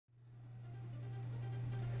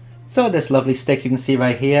So this lovely stick you can see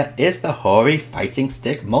right here is the Hori Fighting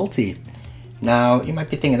Stick Multi. Now you might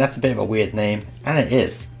be thinking that's a bit of a weird name, and it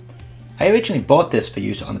is. I originally bought this for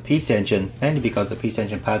use on the PC Engine, mainly because the PC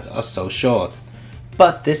Engine pads are so short.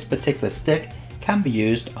 But this particular stick can be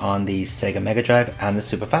used on the Sega Mega Drive and the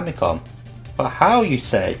Super Famicom. But how, you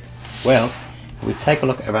say? Well, if we take a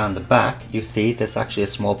look around the back, you see there's actually a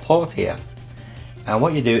small port here. And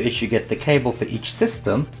what you do is you get the cable for each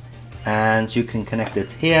system, and you can connect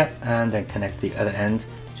it here and then connect the other end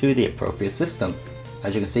to the appropriate system.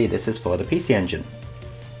 As you can see, this is for the PC Engine.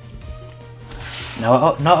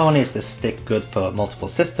 Now, not only is this stick good for multiple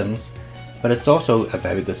systems, but it's also a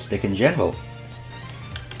very good stick in general.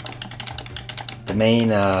 The main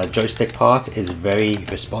joystick part is very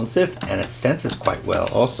responsive, and it senses quite well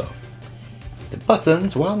also. The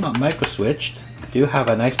buttons, while not micro switched, do have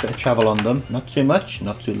a nice bit of travel on them, not too much,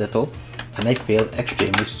 not too little, and they feel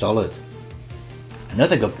extremely solid.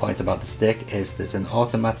 Another good point about the stick is there's an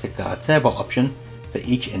automatic turbo option for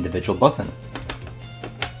each individual button,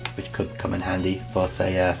 which could come in handy for,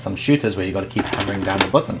 say, some shooters where you've got to keep hammering down the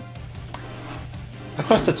button.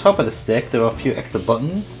 Across the top of the stick there are a few extra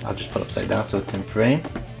buttons. I'll just put it upside down so it's in frame.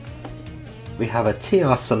 We have a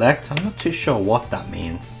TR select, I'm not too sure what that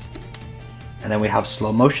means. And then we have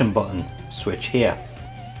slow motion button switch here,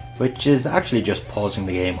 which is actually just pausing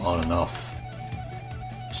the game on and off.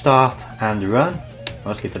 Start and run,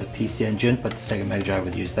 mostly for the PC Engine, but the Sega Mega Drive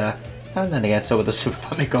would use that. And then again, so would the Super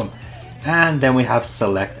Famicom. And then we have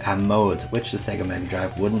select and mode, which the Sega Mega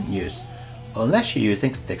Drive wouldn't use, unless you're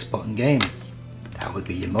using 6-button games. That would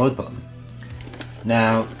be your mode button.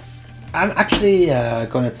 Now, I'm actually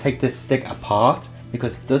going to take this stick apart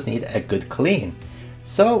because it does need a good clean.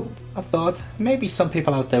 So I thought maybe some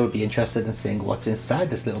people out there would be interested in seeing what's inside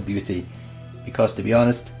this little beauty, because to be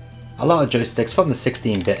honest, a lot of joysticks from the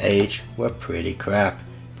 16-bit age were pretty crap,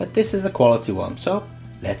 but this is a quality one, so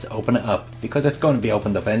let's open it up, because it's going to be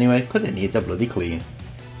opened up anyway because it needs a bloody clean.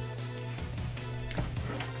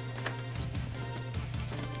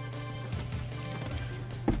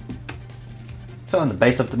 So on the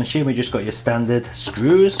base of the machine we just got your standard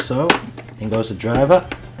screws, so in goes the driver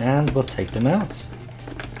and we'll take them out.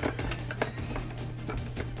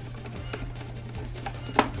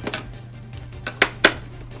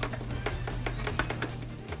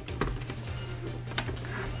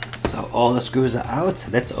 So all the screws are out,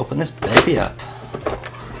 let's open this baby up.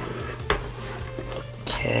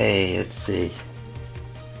 Okay, let's see.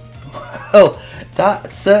 Well,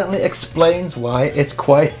 that certainly explains why it's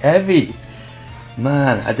quite heavy.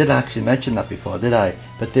 Man, I didn't actually mention that before, did I?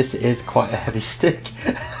 But this is quite a heavy stick,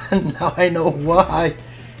 and now I know why.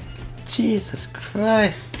 Jesus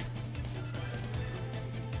Christ.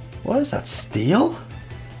 What is that, steel?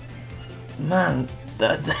 Man,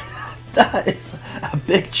 that is a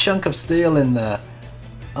big chunk of steel in there.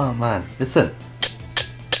 Oh man, listen.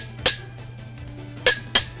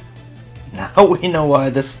 Now we know why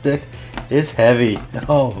this stick is heavy.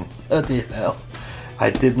 Oh, bloody hell. I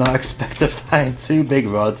did not expect to find two big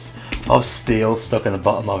rods of steel stuck in the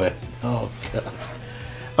bottom of it. Oh god.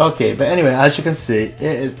 Okay, but anyway, as you can see, it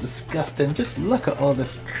is disgusting. Just look at all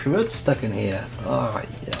this crud stuck in here. Oh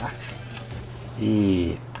yeah.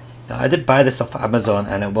 Eee. Now, I did buy this off Amazon,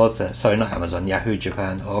 and it was, sorry, not Amazon, Yahoo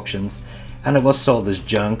Japan auctions, and it was sold as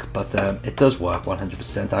junk, but it does work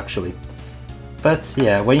 100% actually. But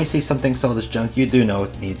yeah, when you see something sold as junk, you do know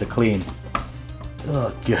it needs a clean.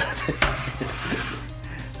 Oh god.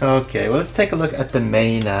 Okay, well let's take a look at the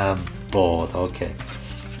main board. Okay,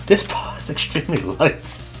 this part is extremely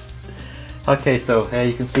light. Okay, so here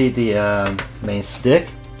you can see the main stick.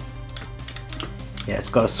 Yeah, it's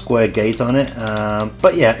got a square gate on it,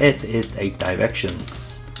 but yeah, it is 8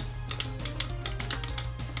 directions.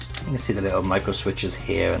 You can see the little micro switches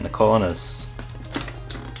here in the corners.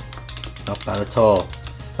 Not bad at all.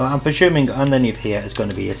 Well, I'm presuming underneath here is going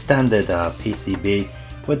to be a standard PCB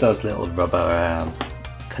with those little rubber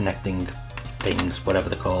connecting things, whatever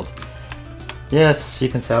they're called. Yes, you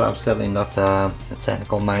can tell I'm certainly not a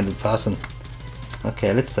technical minded person.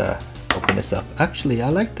 Okay, let's open this up. Actually, I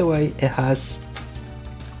like the way it has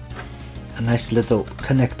a nice little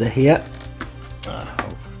connector here,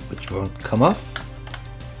 which won't come off.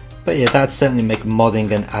 But yeah, that'd certainly make modding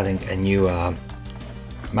and adding a new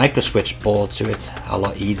micro switch board to it a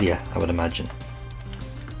lot easier, I would imagine.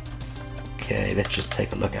 Okay, let's just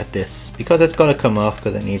take a look at this, because it's got to come off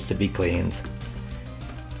because it needs to be cleaned.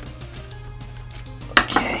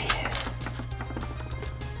 Okay.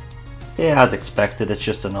 Yeah, as expected, it's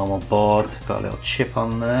just a normal board. Got a little chip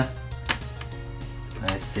on there.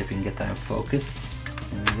 Let's see if we can get that in focus.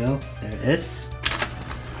 There we go, there it is.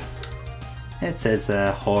 It says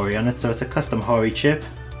Hori on it, so it's a custom Hori chip.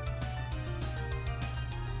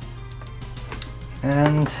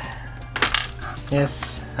 And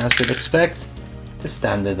yes, as you'd expect, the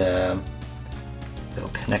standard little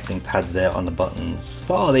connecting pads there on the buttons.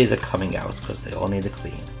 But all these are coming out because they all need a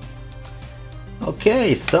clean.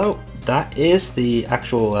 Okay, so that is the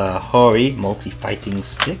actual Hori multi-fighting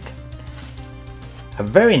stick. A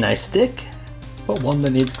very nice stick, but one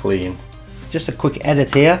that needs clean. Just a quick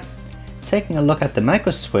edit here. Taking a look at the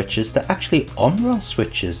micro switches, they're actually on-roll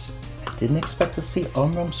switches. I didn't expect to see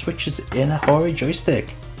on-roll switches in a Hori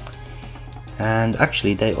joystick. And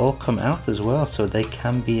actually they all come out as well, so they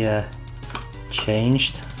can be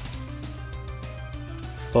changed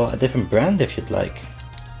for a different brand if you'd like.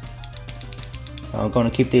 I'm going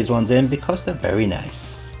to keep these ones in because they're very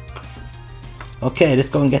nice. Okay, let's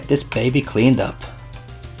go and get this baby cleaned up.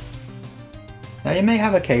 Now you may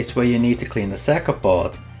have a case where you need to clean the circuit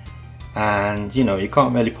board, and you know, you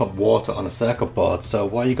can't really put water on a circuit board, so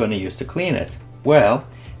what are you going to use to clean it? Well,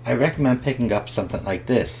 I recommend picking up something like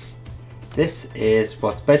this. This is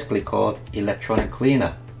what's basically called electronic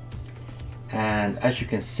cleaner, and as you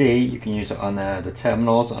can see, you can use it on the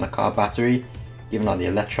terminals on a car battery, even on the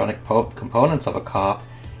electronic components of a car,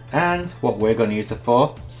 and what we're going to use it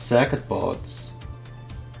for, circuit boards.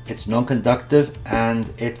 It's non-conductive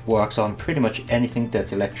and it works on pretty much anything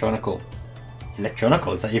that's electronical.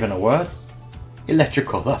 Electronical, is that even a word?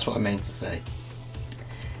 Electrical, that's what I meant to say.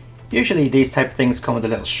 Usually these type of things come with a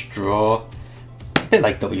little straw, a bit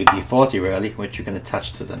like WD-40 really, which you can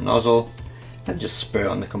attach to the nozzle and just spray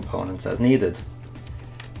on the components as needed.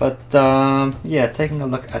 But yeah, taking a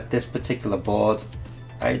look at this particular board,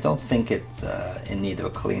 I don't think it's in need of a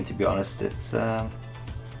clean, to be honest. It's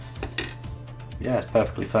yeah, it's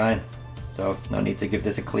perfectly fine, so no need to give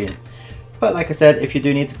this a clean. But like I said, if you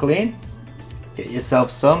do need to clean, get yourself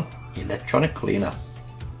some electronic cleaner.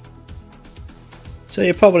 So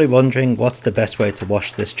you're probably wondering what's the best way to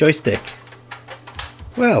wash this joystick.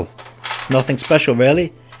 Well, it's nothing special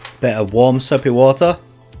really. Bit of warm soapy water,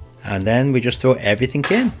 and then we just throw everything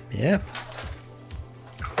in. Yeah,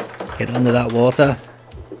 get under that water.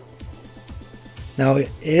 Now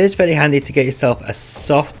it is very handy to get yourself a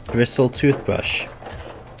soft bristle toothbrush,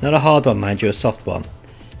 not a hard one mind you, a soft one,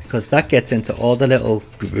 because that gets into all the little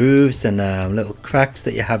grooves and little cracks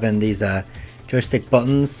that you have in these joystick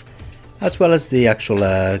buttons, as well as the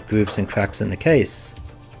actual grooves and cracks in the case.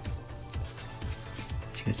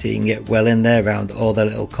 As you can see, you can get well in there around all the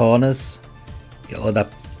little corners, get all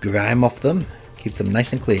that grime off them, keep them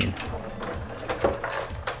nice and clean.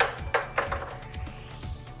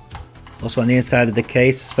 Also on the inside of the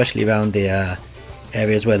case, especially around the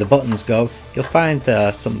areas where the buttons go, you'll find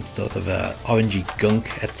some sort of orangey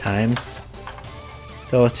gunk at times.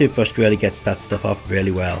 So a toothbrush really gets that stuff off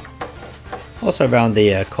really well. Also around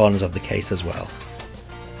the corners of the case as well.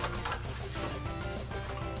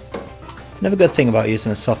 Another good thing about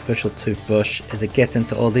using a soft bristle toothbrush is it gets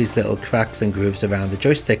into all these little cracks and grooves around the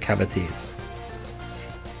joystick cavities.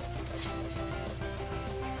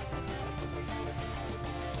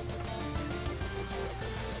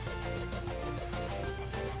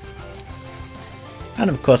 And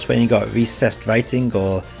of course, when you got recessed writing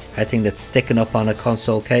or anything that's sticking up on a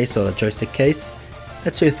console case or a joystick case, the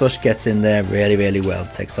toothbrush gets in there really well,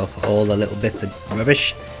 takes off all the little bits of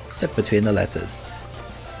rubbish stuck between the letters.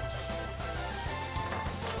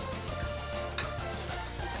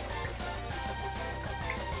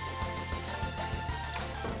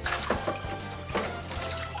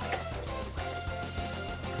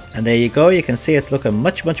 And there you go, you can see it's looking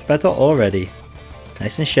much better already.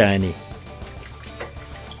 Nice and shiny.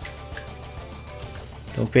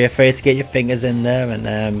 Don't be afraid to get your fingers in there,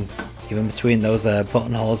 and even between those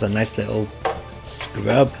buttonholes a nice little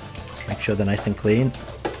scrub. Make sure they're nice and clean.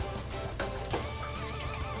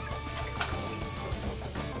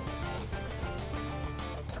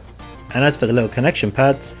 And as for the little connection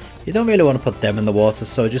pads, you don't really want to put them in the water,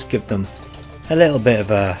 so just give them a little bit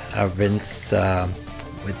of a rinse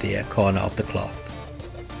with the corner of the cloth.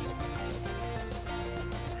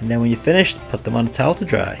 And then when you're finished, put them on a towel to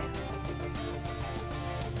dry.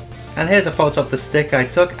 And here's a photo of the stick I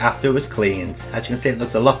took after it was cleaned. As you can see, it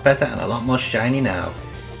looks a lot better and a lot more shiny now.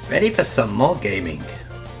 Ready for some more gaming.